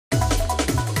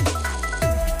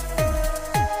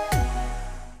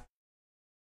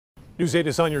News 8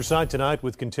 is on your side tonight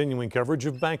with continuing coverage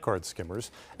of bank card skimmers.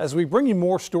 As we bring you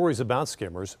more stories about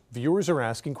skimmers, viewers are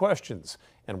asking questions,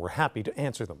 and we're happy to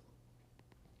answer them.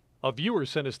 A viewer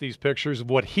sent us these pictures of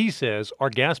what he says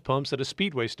are gas pumps at a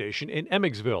speedway station in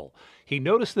Emmetsville. He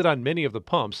noticed that on many of the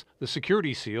pumps, the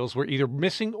security seals were either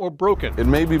missing or broken. It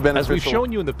may be beneficial. As we've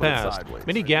shown you in the past,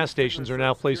 many gas stations are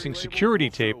now placing security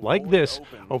tape like this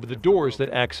over the doors that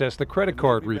access the credit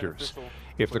card readers.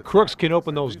 If the crooks can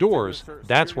open those doors,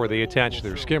 that's where they attach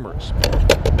their skimmers.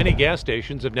 Many gas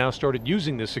stations have now started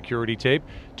using this security tape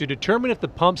to determine if the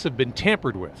pumps have been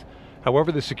tampered with.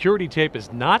 However, the security tape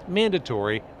is not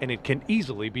mandatory and it can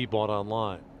easily be bought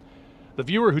online. The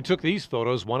viewer who took these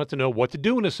photos wanted to know what to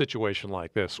do in a situation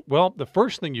like this. Well, the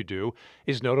first thing you do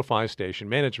is notify station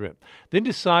management. Then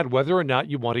decide whether or not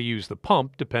you want to use the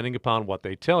pump, depending upon what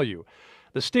they tell you.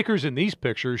 The stickers in these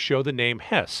pictures show the name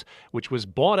Hess, which was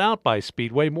bought out by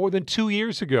Speedway more than 2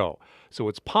 years ago. So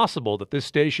it's possible that this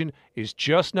station is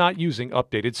just not using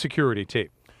updated security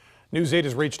tape. News 8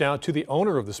 has reached out to the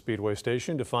owner of the Speedway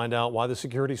station to find out why the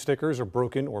security stickers are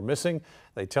broken or missing.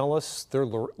 They tell us they're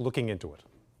looking into it.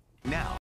 Now.